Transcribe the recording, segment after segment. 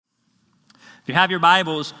If you have your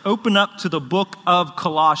Bibles, open up to the book of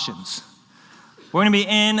Colossians. We're going to be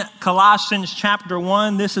in Colossians chapter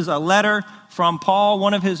 1. This is a letter from Paul,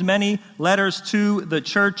 one of his many letters to the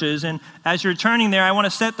churches. And as you're turning there, I want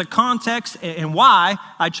to set the context and why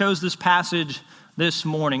I chose this passage this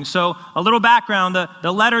morning. So a little background,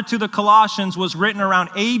 the letter to the Colossians was written around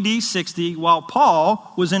AD 60 while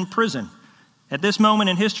Paul was in prison. At this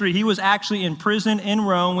moment in history, he was actually in prison in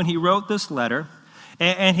Rome when he wrote this letter.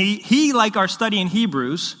 And he, like our study in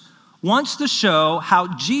Hebrews, wants to show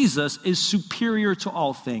how Jesus is superior to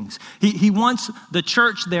all things. He wants the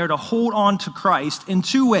church there to hold on to Christ in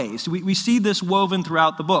two ways. We see this woven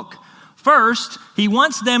throughout the book. First, he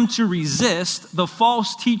wants them to resist the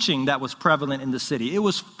false teaching that was prevalent in the city. It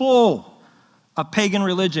was full of pagan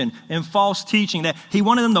religion and false teaching that he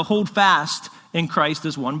wanted them to hold fast in Christ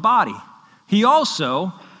as one body. He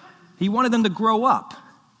wanted them to grow up.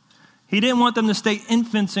 He didn't want them to stay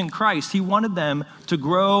infants in Christ. He wanted them to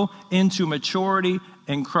grow into maturity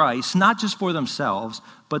in Christ, not just for themselves,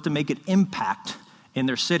 but to make an impact in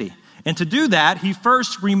their city. And to do that, he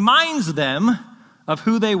first reminds them of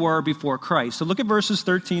who they were before Christ. So look at verses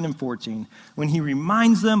 13 and 14. When he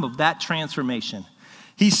reminds them of that transformation,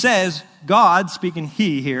 he says, God, speaking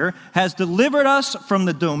he here, has delivered us from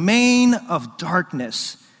the domain of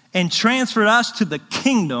darkness and transferred us to the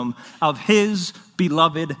kingdom of his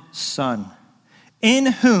beloved Son, in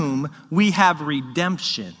whom we have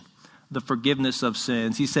redemption, the forgiveness of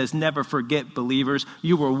sins. He says, never forget, believers,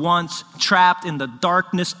 you were once trapped in the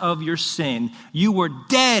darkness of your sin. You were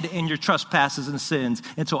dead in your trespasses and sins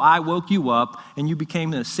until I woke you up and you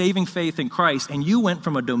became a saving faith in Christ, and you went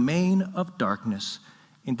from a domain of darkness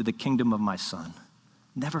into the kingdom of my Son.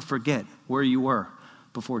 Never forget where you were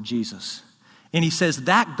before Jesus. And he says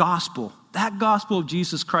that gospel of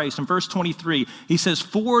Jesus Christ, in verse 23, he says,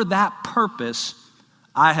 for that purpose,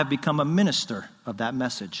 I have become a minister of that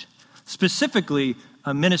message. Specifically,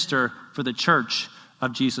 a minister for the church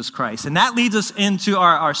of Jesus Christ. And that leads us into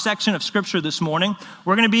our section of scripture this morning.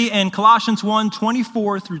 We're going to be in Colossians 1,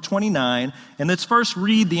 24 through 29. And let's first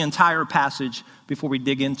read the entire passage before we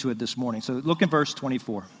dig into it this morning. So look at verse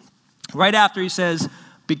 24. Right after he says,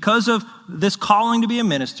 because of this calling to be a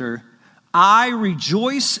minister, I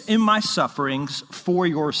rejoice in my sufferings for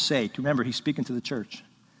your sake. Remember, he's speaking to the church.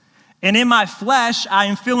 And in my flesh, I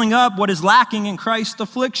am filling up what is lacking in Christ's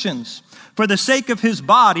afflictions for the sake of his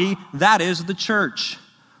body, that is the church,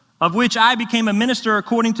 of which I became a minister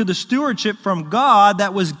according to the stewardship from God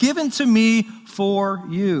that was given to me for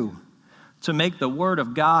you, to make the word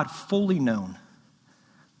of God fully known.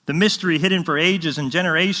 The mystery hidden for ages and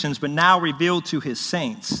generations, but now revealed to his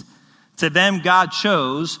saints. To them God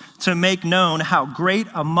chose to make known how great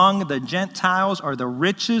among the Gentiles are the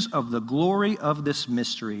riches of the glory of this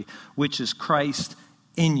mystery, which is Christ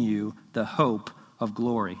in you, the hope of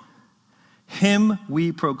glory. Him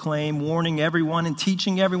we proclaim, warning everyone and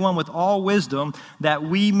teaching everyone with all wisdom, that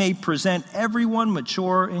we may present everyone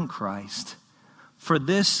mature in Christ. For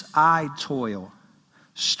this I toil,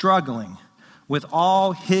 struggling with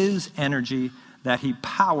all his energy that he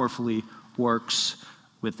powerfully works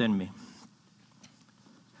within me.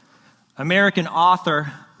 American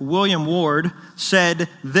author William Ward said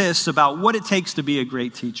this about what it takes to be a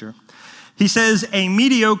great teacher. He says, a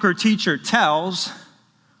mediocre teacher tells,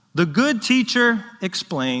 the good teacher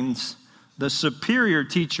explains, the superior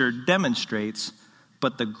teacher demonstrates,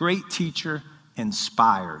 but the great teacher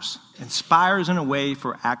inspires in a way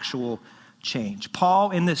for actual change.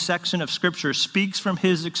 Paul, in this section of scripture, speaks from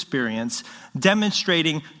his experience,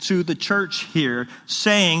 demonstrating to the church here,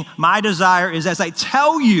 saying, my desire is, as I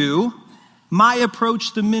tell you my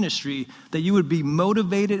approach to ministry, that you would be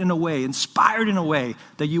motivated in a way, inspired in a way,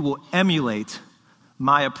 that you will emulate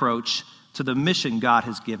my approach to the mission God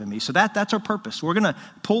has given me. So that's our purpose. We're going to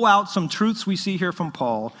pull out some truths we see here from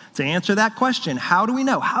Paul to answer that question. How do we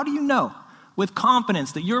know? How do you know with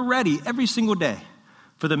confidence that you're ready every single day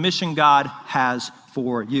for the mission God has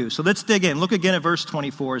for you? So let's dig in. Look again at verse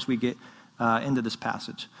 24 as we get into this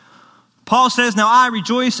passage. Paul says, now I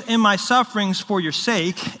rejoice in my sufferings for your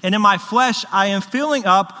sake, and in my flesh I am filling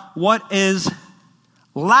up what is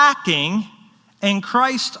lacking in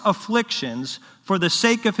Christ's afflictions for the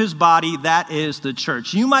sake of his body, that is the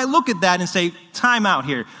church. You might look at that and say, time out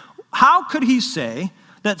here. How could he say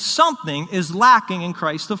that something is lacking in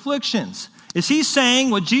Christ's afflictions? Is he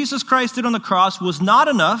saying what Jesus Christ did on the cross was not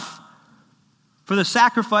enough for the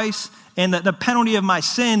sacrifice and the penalty of my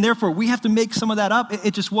sin, therefore we have to make some of that up?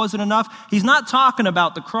 It just wasn't enough. He's not talking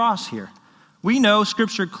about the cross here. We know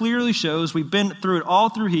Scripture clearly shows, we've been through it all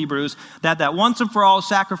through Hebrews, that once and for all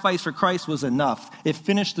sacrifice for Christ was enough. It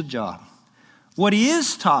finished the job. What he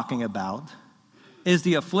is talking about is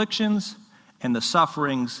the afflictions and the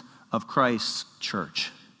sufferings of Christ's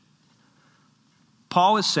church.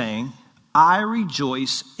 Paul is saying, I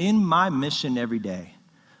rejoice in my mission every day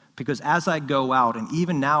because as I go out, and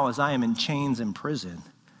even now as I am in chains in prison,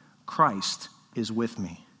 Christ is with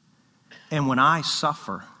me. And when I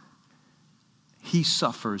suffer, he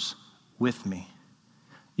suffers with me.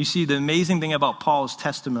 You see, the amazing thing about Paul's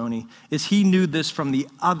testimony is he knew this from the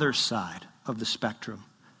other side of the spectrum.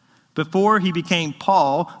 Before he became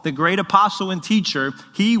Paul, the great apostle and teacher,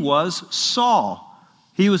 he was Saul.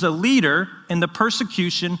 He was a leader in the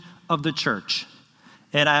persecution of the church.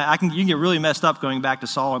 And you can get really messed up going back to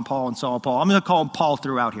Saul and Paul and Saul and Paul. I'm going to call him Paul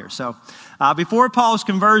throughout here. So before Paul's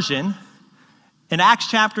conversion, in Acts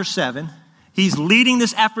chapter 7, he's leading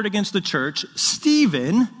this effort against the church.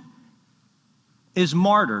 Stephen is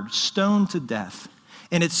martyred, stoned to death.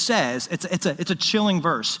 And it says, it's a chilling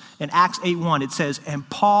verse. In Acts 8:1, it says, and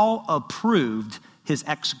Paul approved his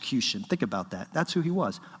execution. Think about that. That's who he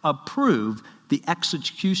was. Approved the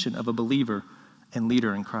execution of a believer and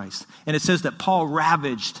leader in Christ. And it says that Paul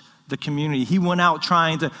ravaged the community. He went out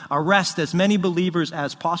trying to arrest as many believers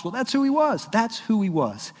as possible. That's who he was. That's who he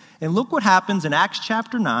was. And look what happens in Acts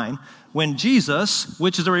chapter 9 when Jesus,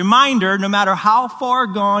 which is a reminder, no matter how far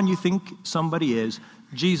gone you think somebody is,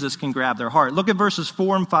 Jesus can grab their heart. Look at verses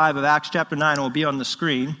 4 and 5 of Acts chapter 9. It will be on the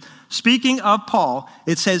screen. Speaking of Paul,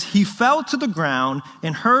 it says, he fell to the ground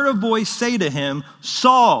and heard a voice say to him,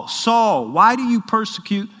 Saul, Saul, why do you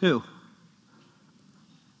persecute who?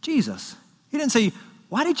 Jesus. He didn't say,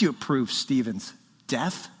 why did you approve Stephen's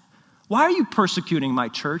death? Why are you persecuting my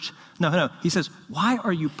church? No. He says, why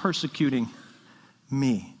are you persecuting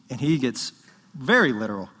me? And he gets very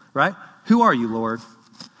literal, right? Who are you, Lord?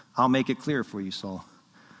 I'll make it clear for you, Saul.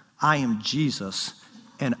 I am Jesus,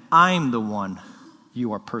 and I'm the one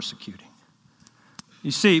you are persecuting.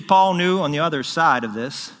 You see, Paul knew on the other side of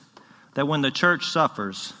this that when the church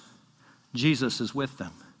suffers, Jesus is with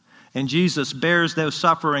them. And Jesus bears those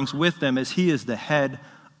sufferings with them as he is the head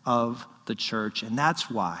of the church. And that's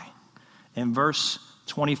why in verse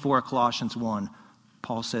 24, Colossians 1,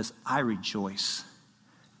 Paul says, I rejoice.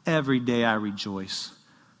 Every day I rejoice,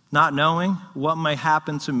 not knowing what may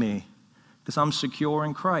happen to me, because I'm secure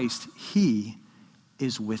in Christ. He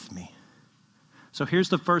is with me. So here's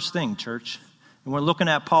the first thing, church. And we're looking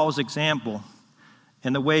at Paul's example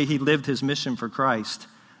and the way he lived his mission for Christ.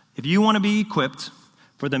 If you want to be equipped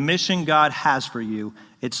for the mission God has for you,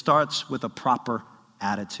 it starts with a proper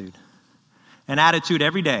attitude. An attitude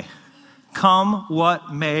every day. Come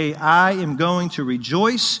what may, I am going to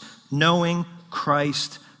rejoice knowing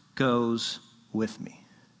Christ goes with me.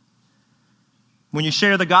 When you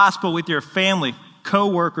share the gospel with your family,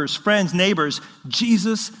 co-workers, friends, neighbors,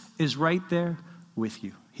 Jesus is right there with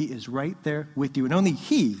you. He is right there with you. And only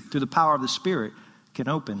he, through the power of the Spirit, can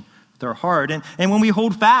open their heart. And when we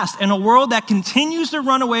hold fast in a world that continues to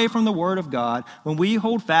run away from the Word of God, when we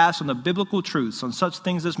hold fast on the biblical truths, on such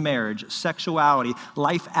things as marriage, sexuality,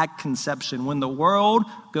 life at conception, when the world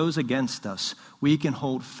goes against us, we can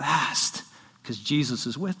hold fast because Jesus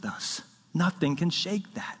is with us. Nothing can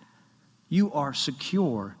shake that. You are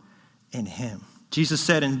secure in him. Jesus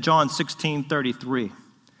said in John 16:33,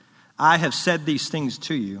 I have said these things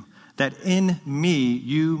to you, that in me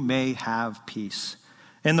you may have peace.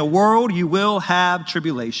 In the world you will have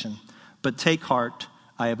tribulation, but take heart,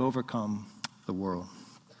 I have overcome the world.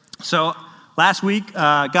 So last week,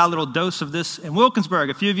 got a little dose of this in Wilkinsburg.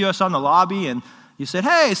 A few of you saw in the lobby, and you said,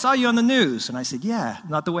 hey, I saw you on the news. And I said, yeah,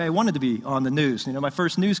 not the way I wanted to be on the news. You know, my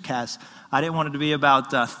first newscast, I didn't want it to be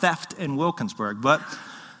about theft in Wilkinsburg. But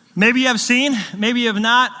maybe you have seen, maybe you have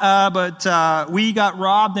not, but we got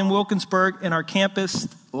robbed in Wilkinsburg in our campus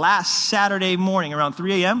last Saturday morning around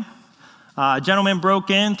 3 a.m. A gentleman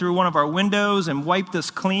broke in through one of our windows and wiped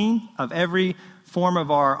us clean of every form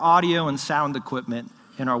of our audio and sound equipment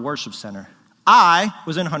in our worship center. I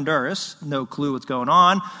was in Honduras, no clue what's going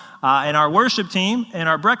on. And our worship team and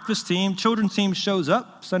our breakfast team, children's team shows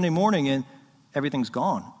up Sunday morning and everything's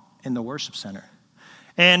gone in the worship center.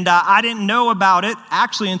 And I didn't know about it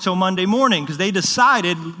actually until Monday morning because they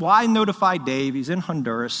decided, why notify Dave? He's in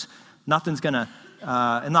Honduras. Nothing's going to,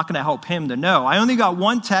 not going to help him to know. I only got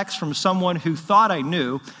one text from someone who thought I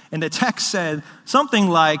knew. And the text said something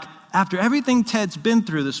like, after everything Ted's been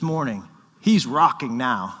through this morning, he's rocking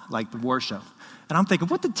now, like the worship. And I'm thinking,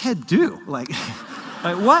 what did Ted do? Like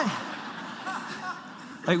what?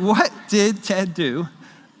 Like, what did Ted do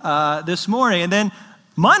this morning? And then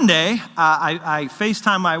Monday, I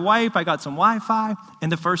FaceTime my wife. I got some Wi-Fi.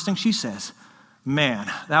 And the first thing she says,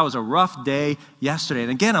 man, that was a rough day yesterday.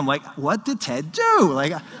 And again, I'm like, what did Ted do?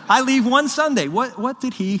 Like, I leave one Sunday. What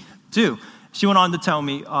did he do? she went on to tell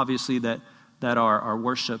me, obviously, that our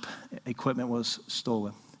worship equipment was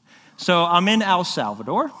stolen. So I'm in El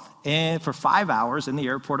Salvador, and for 5 hours in the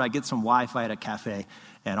airport, I get some Wi-Fi at a cafe.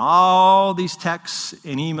 And all these texts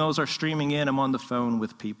and emails are streaming in. I'm on the phone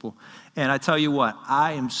with people. And I tell you what,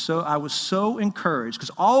 I was so encouraged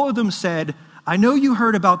because all of them said, I know you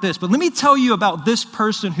heard about this, but let me tell you about this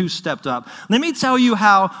person who stepped up. Let me tell you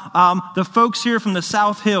how the folks here from the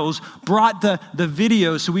South Hills brought the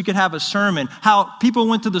videos so we could have a sermon, how people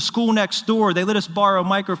went to the school next door, they let us borrow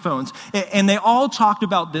microphones, and they all talked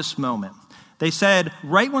about this moment. They said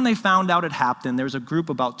right when they found out it happened, there was a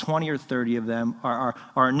group, about 20 or 30 of them,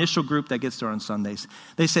 our initial group that gets there on Sundays.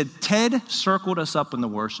 They said, Ted circled us up in the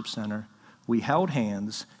worship center. We held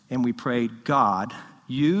hands and we prayed, God,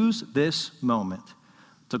 use this moment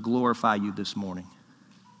to glorify you this morning.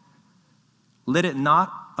 Let it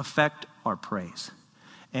not affect our praise.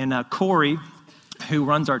 And Corey, who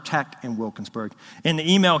runs our tech in Wilkinsburg, in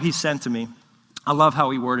the email he sent to me, I love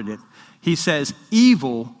how he worded it. He says,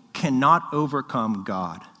 evil cannot overcome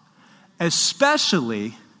God,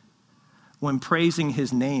 especially when praising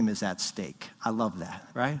his name is at stake. I love that,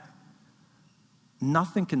 right?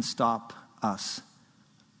 Nothing can stop us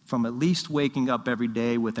from at least waking up every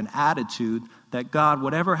day with an attitude that, God,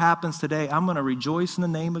 whatever happens today, I'm going to rejoice in the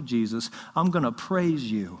name of Jesus. I'm going to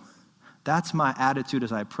praise you. That's my attitude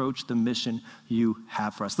as I approach the mission you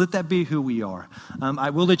have for us. Let that be who we are. I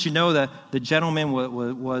will let you know that the gentleman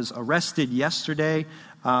was arrested yesterday,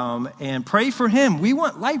 and pray for him. We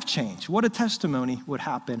want life change. What a testimony would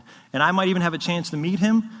happen. And I might even have a chance to meet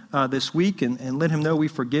him this week and let him know we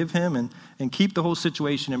forgive him and keep the whole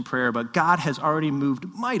situation in prayer. But God has already moved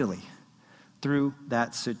mightily through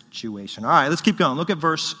that situation. All right, let's keep going. Look at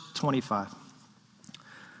verse 25.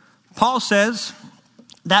 Paul says,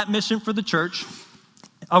 that mission for the church,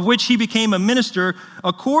 of which he became a minister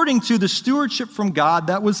according to the stewardship from God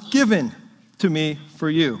that was given to me for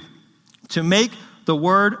you, to make the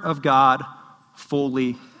word of God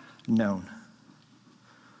fully known.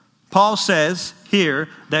 Paul says here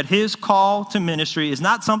that his call to ministry is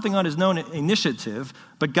not something on his own initiative,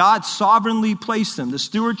 but God sovereignly placed him. The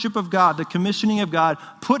stewardship of God, the commissioning of God,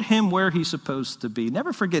 put him where he's supposed to be.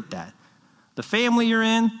 Never forget that. The family you're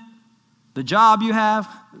in, the job you have,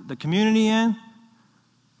 the community in,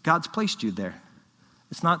 God's placed you there.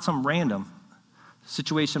 It's not some random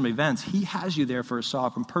situation of events. He has you there for a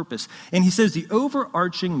sovereign purpose. And he says the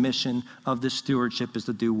overarching mission of this stewardship is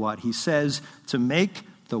to do what? He says to make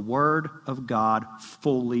the word of God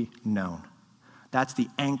fully known. That's the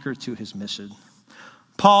anchor to his mission.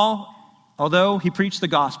 Paul, although he preached the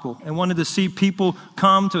gospel and wanted to see people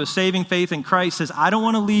come to a saving faith in Christ, says, I don't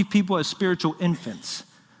want to leave people as spiritual infants.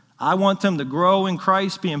 I want them to grow in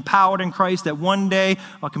Christ, be empowered in Christ, that one day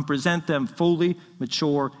I can present them fully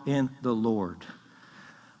mature in the Lord.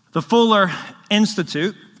 The Fuller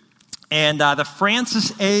Institute and the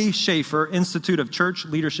Francis A. Schaeffer Institute of Church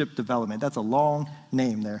Leadership Development. That's a long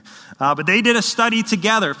name there. But they did a study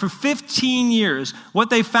together for 15 years.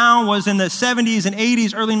 What they found was in the 70s and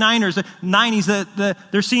 80s, early 90s, that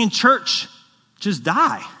they're seeing church just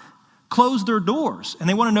die, close their doors, and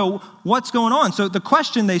they want to know what's going on. So the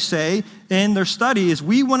question they say in their study is,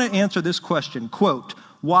 we want to answer this question, quote,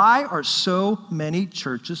 why are so many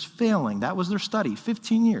churches failing? That was their study,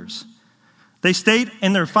 15 years. They state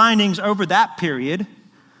in their findings over that period,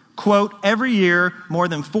 quote, every year more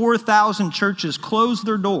than 4,000 churches close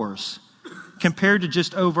their doors compared to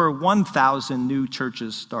just over 1,000 new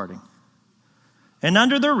churches starting. And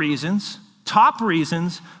under their reasons, top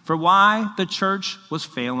reasons for why the church was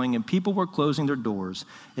failing and people were closing their doors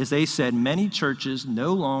is they said many churches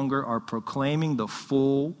no longer are proclaiming the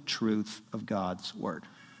full truth of God's word.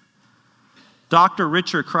 Dr.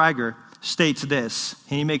 Richard Krieger states this,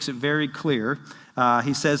 and he makes it very clear.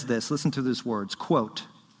 He says this, listen to these words, quote,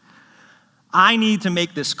 I need to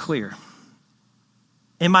make this clear.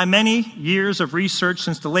 In my many years of research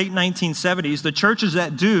since the late 1970s, the churches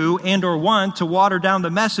that do and or want to water down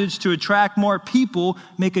the message to attract more people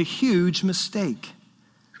make a huge mistake.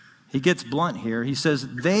 He gets blunt here. He says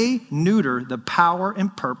they neuter the power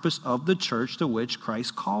and purpose of the church to which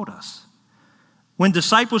Christ called us. When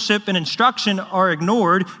discipleship and instruction are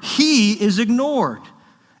ignored, he is ignored.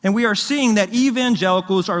 And we are seeing that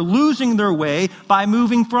evangelicals are losing their way by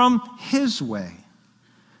moving from his way.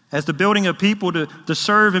 As the building of people to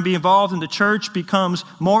serve and be involved in the church becomes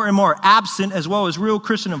more and more absent, as well as real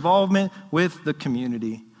Christian involvement with the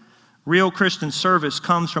community. Real Christian service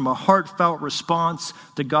comes from a heartfelt response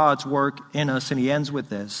to God's work in us. And he ends with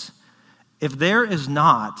this. If there is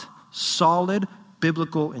not solid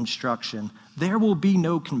biblical instruction, there will be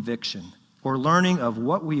no conviction or learning of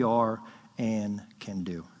what we are and can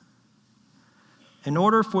do. In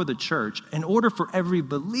order for the church, in order for every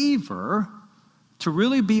believer to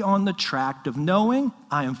really be on the track of knowing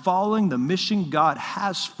I am following the mission God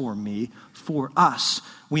has for me, for us,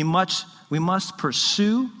 we must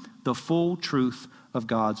pursue the full truth of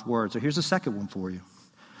God's word. So here's the second one for you.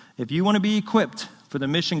 If you want to be equipped for the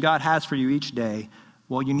mission God has for you each day,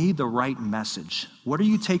 well, you need the right message. What are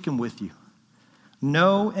you taking with you?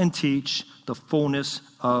 Know and teach the fullness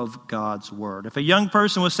of God's word. If a young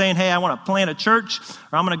person was saying, hey, I want to plant a church,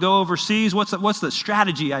 or I'm going to go overseas, what's the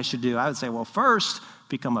strategy I should do? I would say, well, first,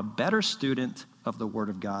 become a better student of the word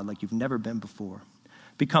of God like you've never been before.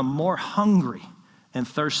 Become more hungry and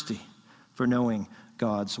thirsty for knowing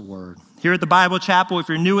God's word. Here at the Bible Chapel, if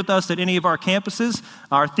you're new with us at any of our campuses,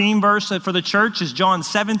 our theme verse for the church is John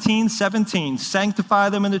 17:17. Sanctify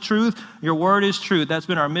them in the truth. Your word is truth. That's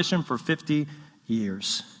been our mission for 50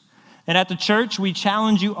 years. And at the church, we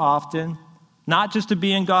challenge you often, not just to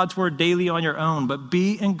be in God's word daily on your own, but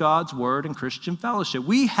be in God's word in Christian fellowship.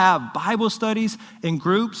 We have Bible studies in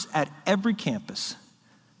groups at every campus.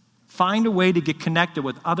 Find a way to get connected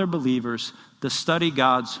with other believers to study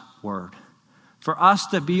God's word. For us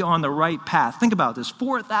to be on the right path. Think about this,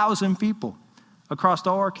 4,000 people across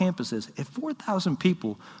all our campuses. If 4,000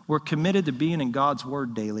 people were committed to being in God's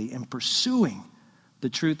word daily and pursuing the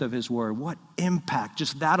truth of his word, what impact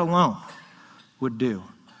just that alone would do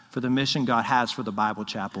for the mission God has for the Bible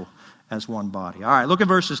Chapel as one body. All right, look at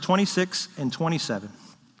verses 26 and 27.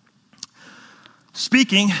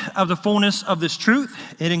 Speaking of the fullness of this truth,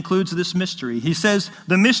 it includes this mystery. He says,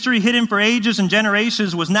 the mystery hidden for ages and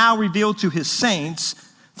generations was now revealed to his saints.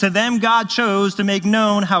 To them God chose to make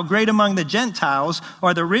known how great among the Gentiles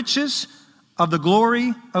are the riches of the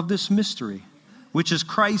glory of this mystery, which is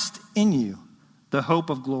Christ in you, the hope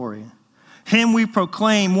of glory. Him we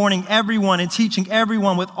proclaim, warning everyone and teaching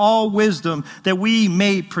everyone with all wisdom, that we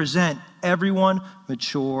may present everyone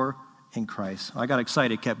mature in Christ. I got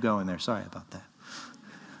excited, kept going there. Sorry about that.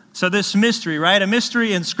 So this mystery, right? A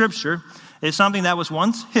mystery in Scripture is something that was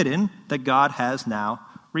once hidden that God has now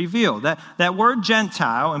revealed. That word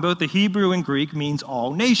Gentile in both the Hebrew and Greek means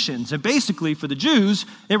all nations. And basically for the Jews,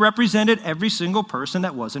 it represented every single person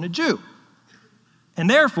that wasn't a Jew. And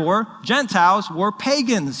therefore, Gentiles were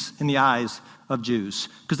pagans in the eyes of Jews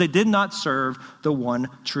because they did not serve the one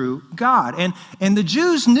true God. And the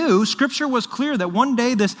Jews knew, Scripture was clear, that one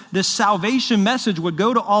day this salvation message would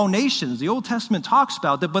go to all nations. The Old Testament talks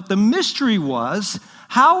about that, but the mystery was,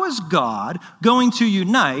 how is God going to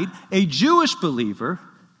unite a Jewish believer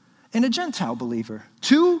and a Gentile believer?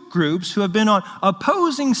 Two groups who have been on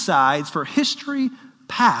opposing sides for history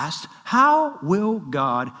past. How will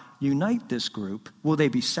God unite this group? Will they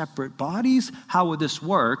be separate bodies? How will this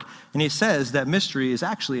work? And he says that mystery is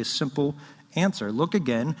actually a simple answer. Look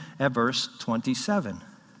again at verse 27.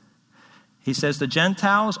 He says the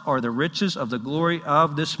Gentiles are the riches of the glory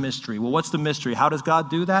of this mystery. Well, what's the mystery? How does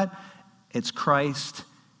God do that? It's Christ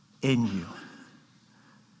in you.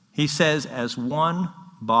 He says as one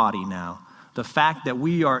body now, the fact that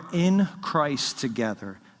we are in Christ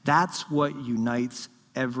together, that's what unites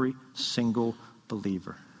every single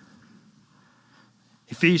believer.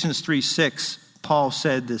 Ephesians 3:6, Paul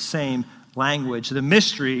said the same language. The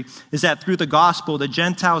mystery is that through the gospel, the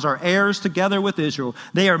Gentiles are heirs together with Israel.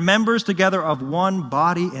 They are members together of one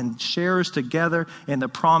body and sharers together in the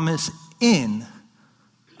promise in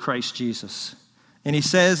Christ Jesus. And he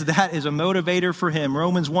says that is a motivator for him.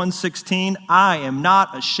 Romans 1:16, I am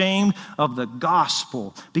not ashamed of the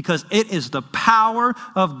gospel because it is the power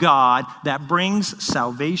of God that brings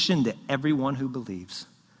salvation to everyone who believes.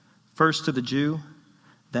 First to the Jew,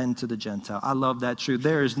 then to the Gentile. I love that truth.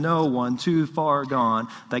 There is no one too far gone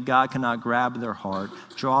that God cannot grab their heart,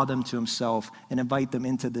 draw them to himself, and invite them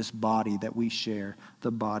into this body that we share,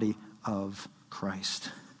 the body of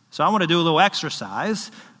Christ. So I want to do a little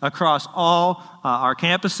exercise across all our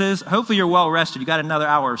campuses. Hopefully you're well rested. You got another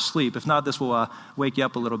hour of sleep. If not, this will wake you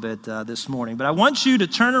up a little bit this morning. But I want you to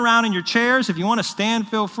turn around in your chairs. If you want to stand,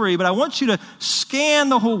 feel free. But I want you to scan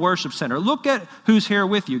the whole worship center. Look at who's here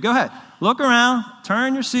with you. Go ahead. Look around.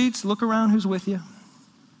 Turn your seats. Look around who's with you.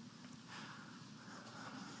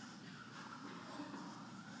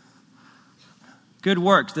 Good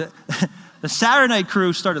work. The Saturday night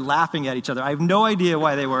crew started laughing at each other. I have no idea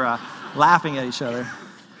why they were laughing at each other,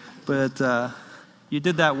 but you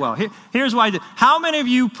did that well. Here's why I did. How many of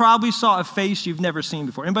you probably saw a face you've never seen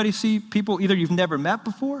before? Anybody see people either you've never met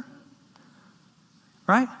before?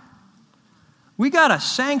 Right? We got a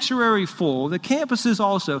sanctuary full, the campuses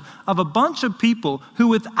also, of a bunch of people who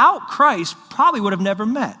without Christ probably would have never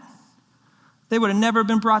met. They would have never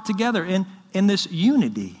been brought together in this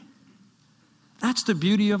unity. That's the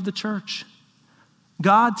beauty of the church.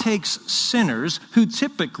 God takes sinners who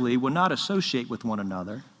typically would not associate with one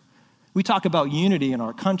another. We talk about unity in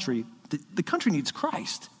our country. The country needs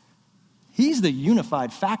Christ. He's the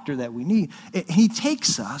unified factor that we need. He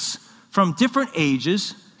takes us from different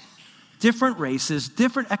ages, different races,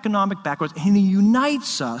 different economic backgrounds, and he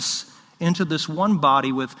unites us into this one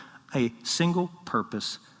body with a single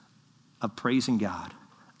purpose of praising God,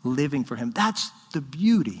 living for him. That's the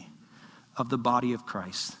beauty of the body of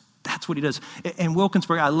Christ. That's what he does. In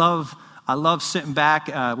Wilkinsburg, I love sitting back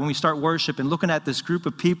when we start worship and looking at this group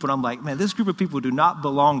of people, and I'm like, man, this group of people do not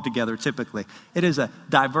belong together typically. It is a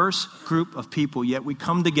diverse group of people, yet we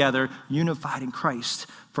come together unified in Christ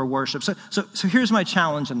for worship. So here's my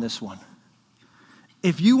challenge in this one.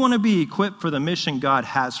 If you want to be equipped for the mission God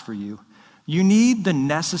has for you, you need the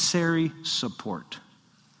necessary support.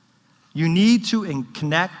 You need to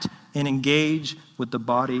connect and engage with the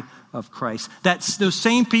body of Christ. That's those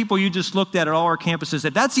same people you just looked at all our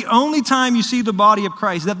campuses. That's the only time you see the body of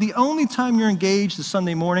Christ. That the only time you're engaged is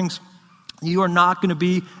Sunday mornings. You are not going to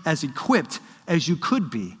be as equipped as you could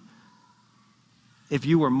be if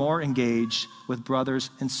you were more engaged with brothers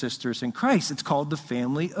and sisters in Christ. It's called the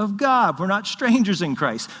family of God. We're not strangers in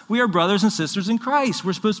Christ. We are brothers and sisters in Christ.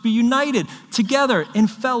 We're supposed to be united together in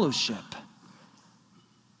fellowship.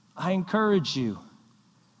 I encourage you,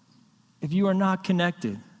 if you are not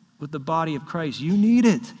connected with the body of Christ, you need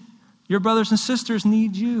it. Your brothers and sisters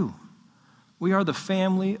need you. We are the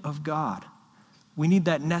family of God. We need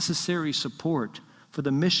that necessary support for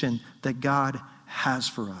the mission that God has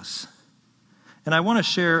for us. And I want to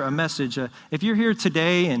share a message. If you're here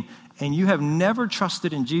today and you have never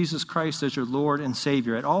trusted in Jesus Christ as your Lord and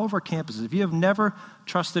Savior, at all of our campuses, if you have never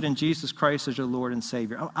trusted in Jesus Christ as your Lord and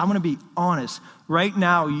Savior, I'm going to be honest. Right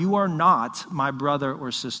now, you are not my brother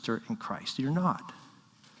or sister in Christ. You're not.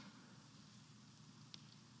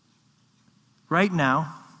 Right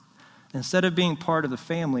now, instead of being part of the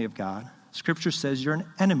family of God, Scripture says you're an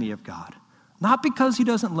enemy of God. Not because he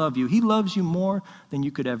doesn't love you. He loves you more than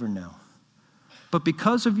you could ever know. But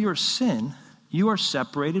because of your sin, you are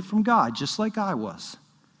separated from God, just like I was.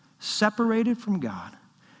 Separated from God.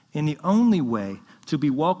 And the only way to be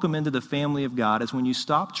welcome into the family of God is when you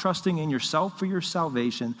stop trusting in yourself for your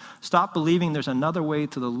salvation, stop believing there's another way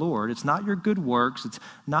to the Lord. It's not your good works. It's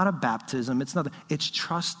not a baptism. It's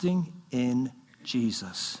trusting in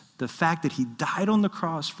Jesus. The fact that he died on the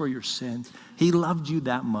cross for your sins. He loved you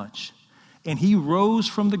that much. And he rose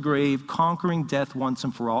from the grave, conquering death once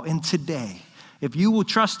and for all. And today, if you will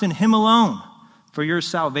trust in him alone for your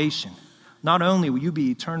salvation, not only will you be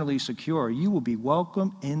eternally secure, you will be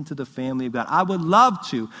welcomed into the family of God. I would love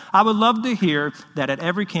to hear that at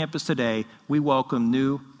every campus today, we welcome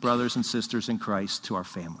new brothers and sisters in Christ to our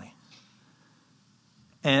family.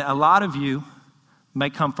 And a lot of you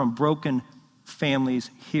might come from broken families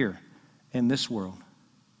here in this world.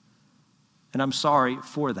 And I'm sorry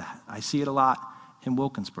for that. I see it a lot in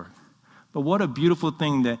Wilkinsburg. But what a beautiful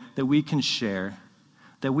thing that we can share,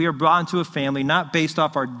 that we are brought into a family, not based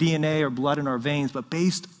off our DNA or blood in our veins, but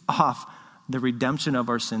based off the redemption of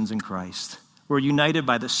our sins in Christ. We're united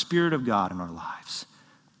by the Spirit of God in our lives.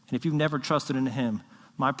 And if you've never trusted in him,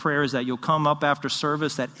 my prayer is that you'll come up after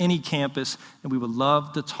service at any campus, and we would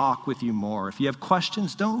love to talk with you more. If you have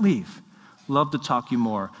questions, don't leave. Love to talk to you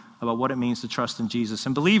more about what it means to trust in Jesus.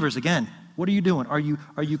 And believers, again, what are you doing? Are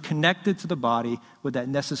you connected to the body with that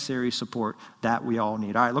necessary support that we all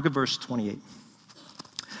need? All right, look at verse 28.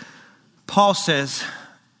 Paul says,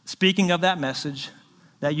 speaking of that message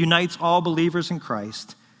that unites all believers in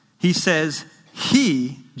Christ, he says,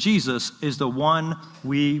 he, Jesus, is the one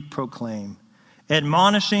we proclaim,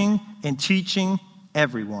 admonishing and teaching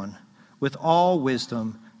everyone with all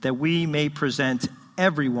wisdom, that we may present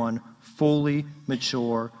everyone fully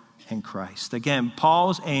mature in Christ. Again,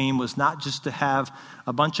 Paul's aim was not just to have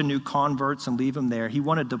a bunch of new converts and leave them there. He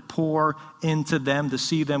wanted to pour into them to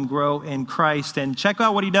see them grow in Christ. And check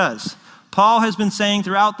out what he does. Paul has been saying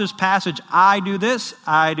throughout this passage, I do this,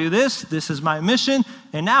 this is my mission.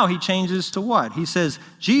 And now he changes to what? He says,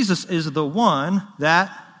 Jesus is the one that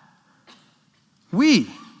we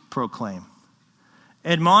proclaim,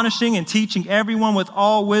 admonishing and teaching everyone with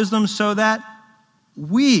all wisdom, so that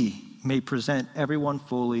we may present everyone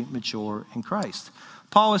fully mature in Christ.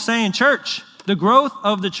 Paul is saying, church, the growth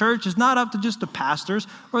of the church is not up to just the pastors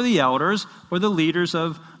or the elders or the leaders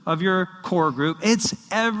of your core group. It's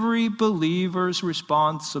every believer's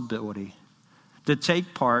responsibility to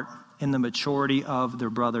take part in the maturity of their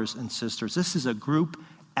brothers and sisters. This is a group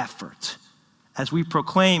effort. As we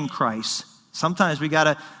proclaim Christ, sometimes we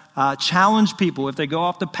got to challenge people if they go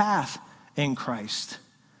off the path in Christ.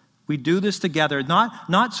 We do this together,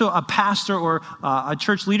 not so a pastor or a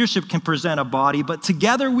church leadership can present a body, but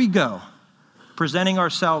together we go, presenting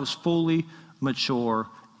ourselves fully mature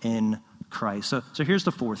in Christ. So here's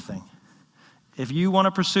the fourth thing. If you want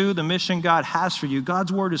to pursue the mission God has for you,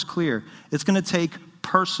 God's word is clear. It's going to take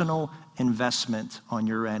personal investment on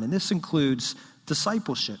your end, and this includes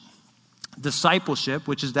discipleship. Discipleship,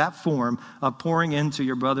 which is that form of pouring into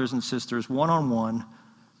your brothers and sisters one-on-one,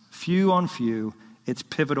 few on few, it's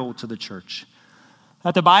pivotal to the church.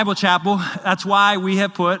 At the Bible Chapel, that's why we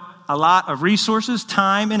have put a lot of resources,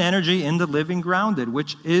 time, and energy into Living Grounded,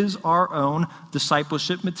 which is our own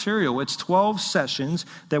discipleship material. It's 12 sessions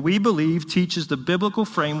that we believe teaches the biblical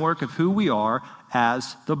framework of who we are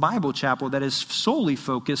as the Bible Chapel that is solely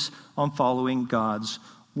focused on following God's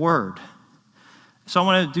word. So I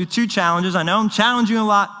want to do two challenges. I know I'm challenging you a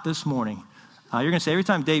lot this morning. You're going to say every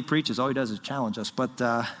time Dave preaches, all he does is challenge us, but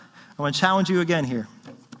I want to challenge you again here.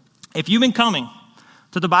 If you've been coming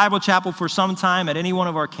to the Bible Chapel for some time at any one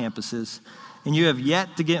of our campuses, and you have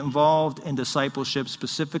yet to get involved in discipleship,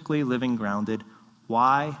 specifically Living Grounded,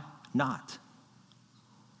 why not?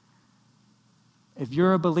 If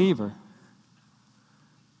you're a believer,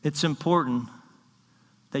 it's important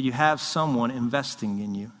that you have someone investing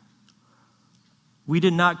in you. We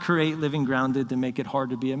did not create Living Grounded to make it hard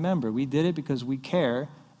to be a member. We did it because we care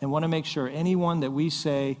and want to make sure anyone that we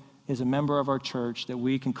say is a member of our church, that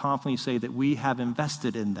we can confidently say that we have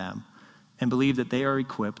invested in them and believe that they are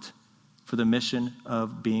equipped for the mission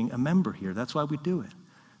of being a member here. That's why we do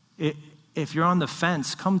it. If you're on the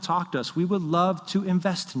fence, come talk to us. We would love to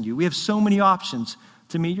invest in you. We have so many options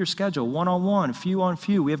to meet your schedule, one-on-one, few on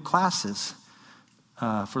few. We have classes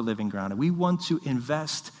for Living Grounded. We want to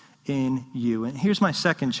invest in you. And here's my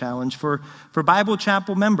second challenge for Bible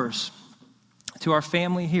Chapel members, to our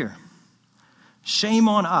family here. Shame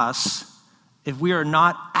on us if we are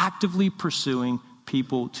not actively pursuing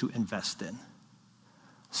people to invest in.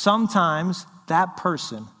 Sometimes that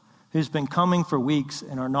person who's been coming for weeks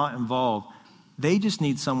and are not involved, they just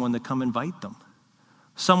need someone to come invite them.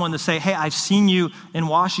 Someone to say, hey, I've seen you in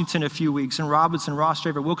Washington a few weeks, in Robinson, Ross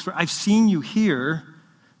Draper, Wilkesboro. I've seen you here.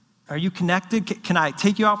 Are you connected? Can I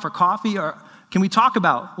take you out for coffee? Or can we talk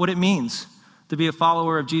about what it means to be a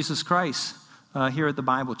follower of Jesus Christ here at the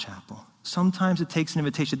Bible Chapel? Sometimes it takes an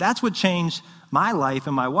invitation. That's what changed my life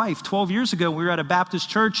and my wife. 12 years ago, we were at a Baptist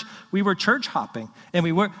church. We were church hopping. And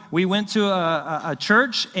we went to a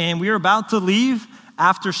church, and we were about to leave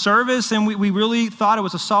after service, and we really thought it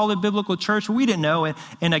was a solid biblical church. We didn't know.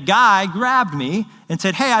 And a guy grabbed me and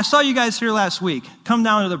said, hey, I saw you guys here last week. Come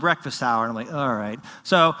down to the breakfast hour. And I'm like, all right.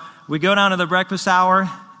 So we go down to the breakfast hour.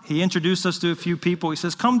 He introduced us to a few people. He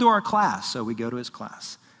says, come to our class. So we go to his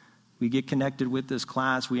class. We get connected with this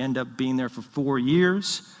class. We end up being there for 4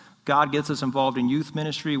 years. God gets us involved in youth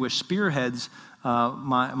ministry, which spearheads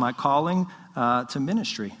my calling to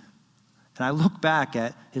ministry. And I look back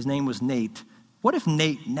at, his name was Nate. What if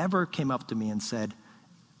Nate never came up to me and said,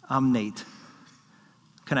 I'm Nate.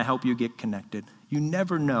 Can I help you get connected? You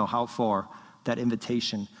never know how far that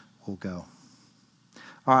invitation will go.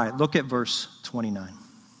 All right, look at verse 29.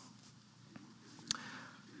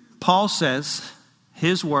 Paul says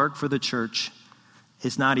his work for the church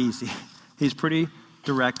is not easy. He's pretty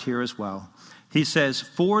direct here as well. He says,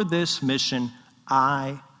 for this mission,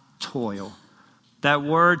 I toil. That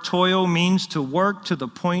word toil means to work to the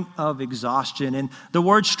point of exhaustion. And the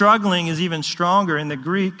word struggling is even stronger in the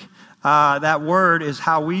Greek. That word is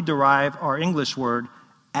how we derive our English word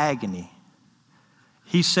agony.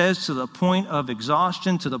 He says to the point of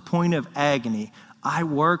exhaustion, to the point of agony, I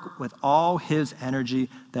work with all his energy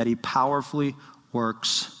that he powerfully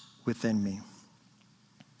works within me.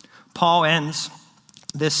 Paul ends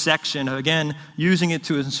this section, again, using it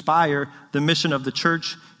to inspire the mission of the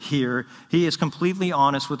church here. He is completely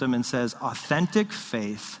honest with them and says, authentic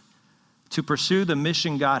faith to pursue the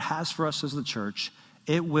mission God has for us as the church,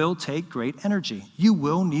 it will take great energy. You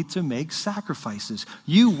will need to make sacrifices.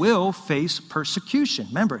 You will face persecution.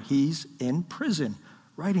 Remember, he's in prison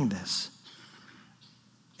writing this.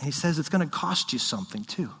 And he says it's going to cost you something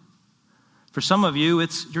too. For some of you,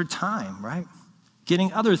 it's your time, right?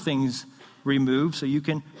 Getting other things removed so you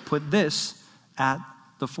can put this at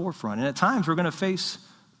the forefront. And at times, we're going to face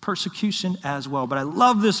persecution as well. But I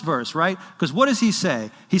love this verse, right? Because what does he say?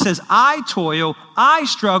 He says, I toil, I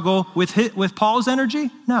struggle with Paul's energy?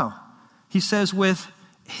 No. He says with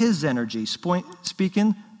his energy,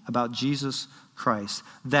 speaking about Jesus Christ,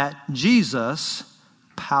 that Jesus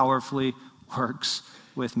powerfully works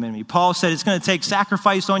with me. Paul said it's going to take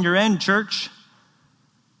sacrifice on your end, church.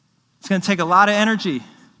 It's going to take a lot of energy.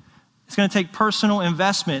 It's going to take personal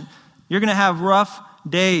investment. You're going to have rough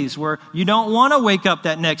days where you don't want to wake up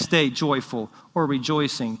that next day joyful or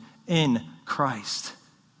rejoicing in Christ.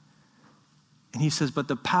 And he says, but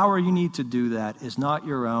the power you need to do that is not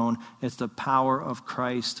your own. It's the power of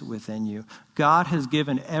Christ within you. God has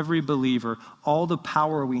given every believer all the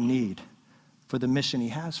power we need for the mission he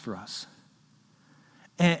has for us.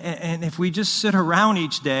 And if we just sit around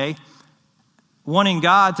each day wanting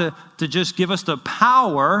God to just give us the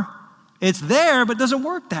power, it's there, but it doesn't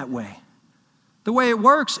work that way. The way it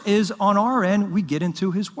works is on our end, we get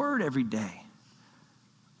into his word every day.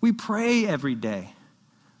 We pray every day.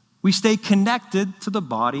 We stay connected to the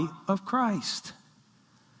body of Christ.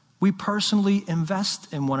 We personally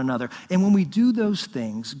invest in one another. And when we do those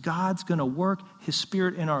things, God's going to work his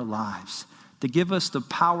Spirit in our lives to give us the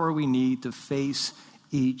power we need to face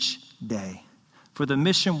each day for the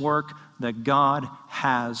mission work that God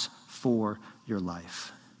has for your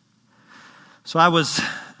life. So I was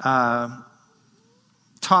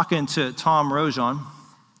talking to Tom Rojon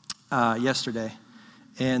yesterday,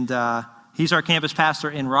 and he's our campus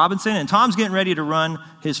pastor in Robinson, and Tom's getting ready to run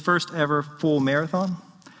his first ever full marathon.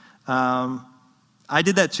 I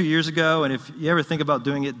did that 2 years ago, and if you ever think about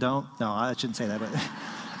doing it, don't. No, I shouldn't say that, but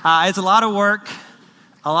it's a lot of work,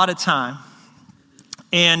 a lot of time.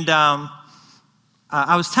 And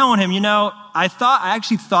I was telling him, I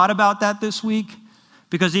actually thought about that this week,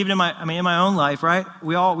 because even in my own life, right?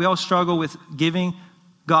 We all struggle with giving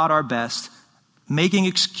God our best, making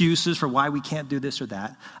excuses for why we can't do this or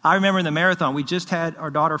that. I remember in the marathon, we just had our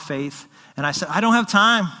daughter Faith, and I said, I don't have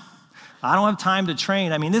time. I don't have time to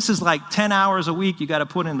train. This is like 10 hours a week you got to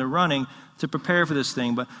put into running to prepare for this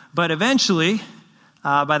thing. But eventually,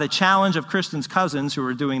 by the challenge of Kristen's cousins who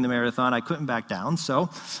were doing the marathon, I couldn't back down. So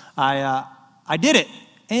I did it.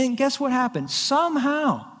 And guess what happened?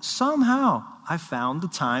 Somehow, I found the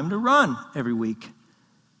time to run every week.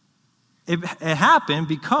 It happened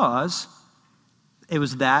because it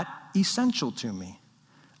was that essential to me.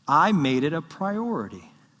 I made it a priority.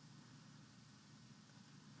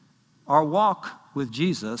 Our walk with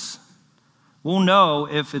Jesus, we'll know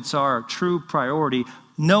if it's our true priority.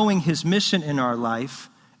 Knowing his mission in our life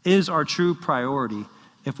is our true priority.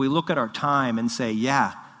 If we look at our time and say,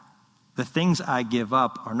 yeah, the things I give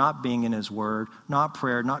up are not being in his word, not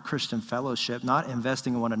prayer, not Christian fellowship, not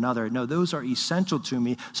investing in one another. No, those are essential to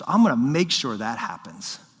me. So I'm going to make sure that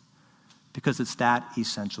happens because it's that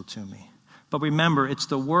essential to me. But remember, it's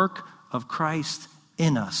the work of Christ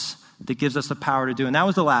in us that gives us the power to do. And that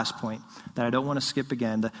was the last point that I don't want to skip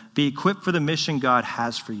again. To be equipped for the mission God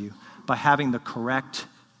has for you by having the correct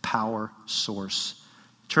power source.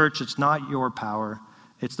 Church, it's not your power.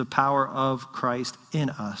 It's the power of Christ in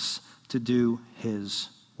us to do his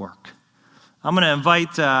work. I'm going to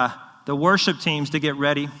invite the worship teams to get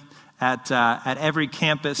ready at every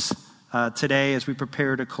campus today as we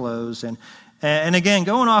prepare to close. And again,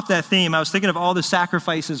 going off that theme, I was thinking of all the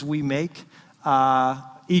sacrifices we make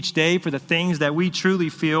each day for the things that we truly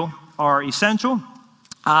feel are essential.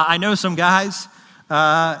 I know some guys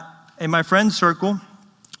in my friend circle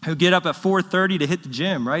who get up at 4:30 to hit the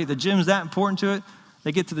gym, right? The gym's that important to it.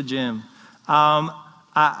 They get to the gym.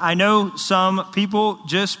 I know some people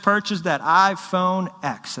just purchased that iPhone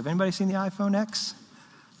X. Have anybody seen the iPhone X?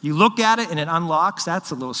 You look at it and it unlocks.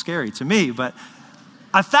 That's a little scary to me, but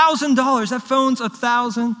 $1,000. That phone's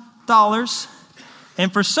 $1,000.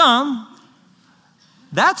 And for some,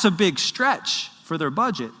 that's a big stretch for their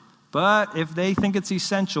budget. But if they think it's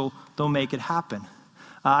essential, they'll make it happen.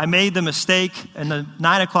 I made the mistake in the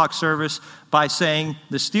 9 o'clock service by saying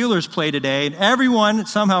the Steelers play today, and everyone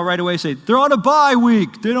somehow right away said, they're on a bye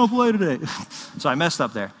week. They don't play today. So I messed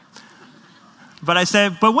up there. But I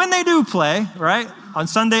said, but when they do play, right, on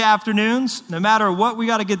Sunday afternoons, no matter what we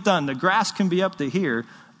got to get done, the grass can be up to here.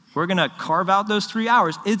 We're going to carve out those 3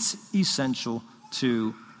 hours. It's essential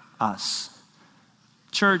to us.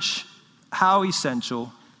 Church, how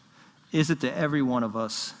essential is it to every one of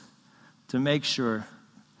us to make sure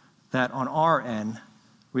that on our end,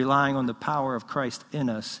 relying on the power of Christ in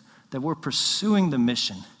us, that we're pursuing the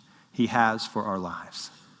mission he has for our lives.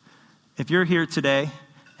 If you're here today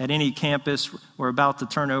at any campus, we're about to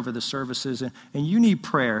turn over the services, and you need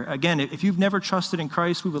prayer. Again, if you've never trusted in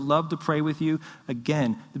Christ, we would love to pray with you,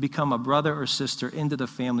 again, to become a brother or sister into the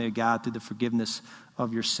family of God through the forgiveness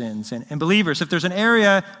of your sins. And believers, if there's an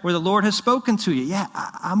area where the Lord has spoken to you,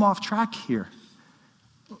 I'm off track here.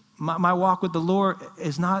 My walk with the Lord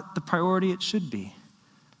is not the priority it should be.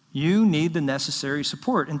 You need the necessary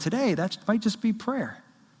support. And today, that might just be prayer.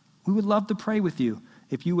 We would love to pray with you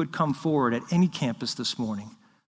if you would come forward at any campus this morning